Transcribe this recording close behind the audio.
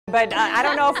But I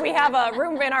don't know if we have a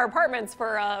room in our apartments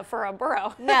for a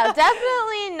burrow. No,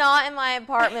 definitely not in my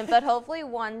apartment, but hopefully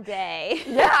one day.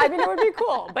 Yeah, I mean, it would be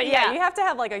cool. But yeah, you have to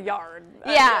have like a yard.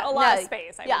 Yeah, a lot of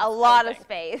space. A lot of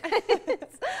space.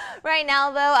 Right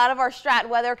now, though, out of our Strat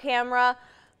weather camera,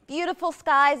 beautiful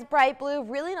skies, bright blue,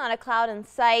 really not a cloud in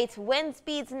sight. Wind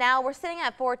speeds now, we're sitting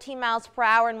at 14 miles per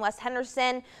hour in West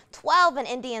Henderson, 12 in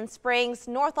Indian Springs,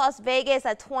 North Las Vegas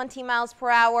at 20 miles per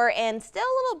hour, and still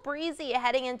a little breezy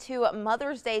heading into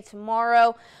Mother's Day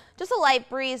tomorrow. Just a light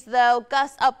breeze though,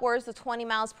 gusts upwards to 20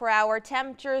 miles per hour.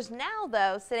 Temperatures now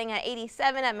though sitting at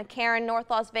 87 at McCarran, North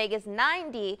Las Vegas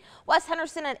 90, West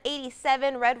Henderson at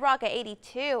 87, Red Rock at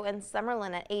 82, and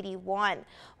Summerlin at 81.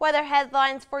 Weather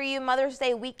headlines for you: Mother's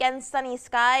Day weekend, sunny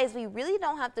skies. We really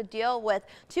don't have to deal with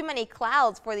too many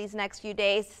clouds for these next few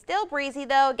days. Still breezy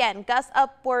though, again gusts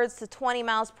upwards to 20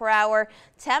 miles per hour.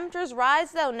 Temperatures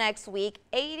rise though next week,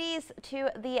 80s to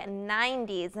the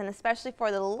 90s, and especially for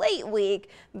the late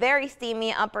week, very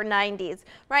steamy upper 90s.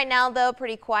 Right now though,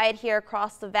 pretty quiet here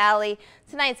across the valley.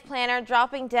 Tonight's planner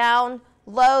dropping down,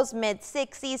 lows mid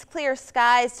 60s, clear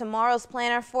skies. Tomorrow's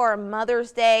planner for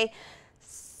Mother's Day,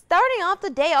 starting off the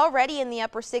day already in the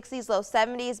upper 60s, low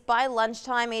 70s. By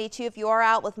lunchtime, 82 if you are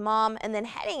out with mom. And then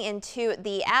heading into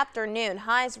the afternoon,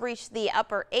 highs reach the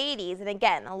upper 80s. And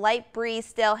again, a light breeze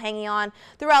still hanging on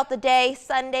throughout the day.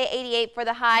 Sunday, 88 for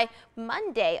the high.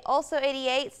 Monday, also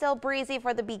 88, still breezy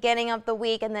for the beginning of the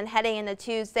week. And then heading into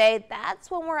Tuesday, that's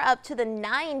when we're up to the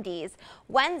 90s.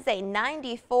 Wednesday,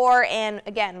 94. And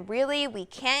again, really, we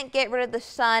can't get rid of the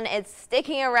sun. It's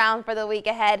sticking around for the week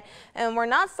ahead. And we're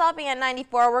not stopping at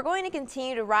 94. We're going to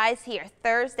continue to rise here.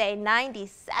 Thursday,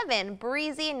 97,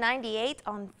 breezy, 98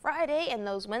 on Friday, and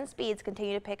those wind speeds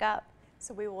continue to pick up.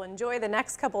 So we will enjoy the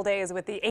next couple days with the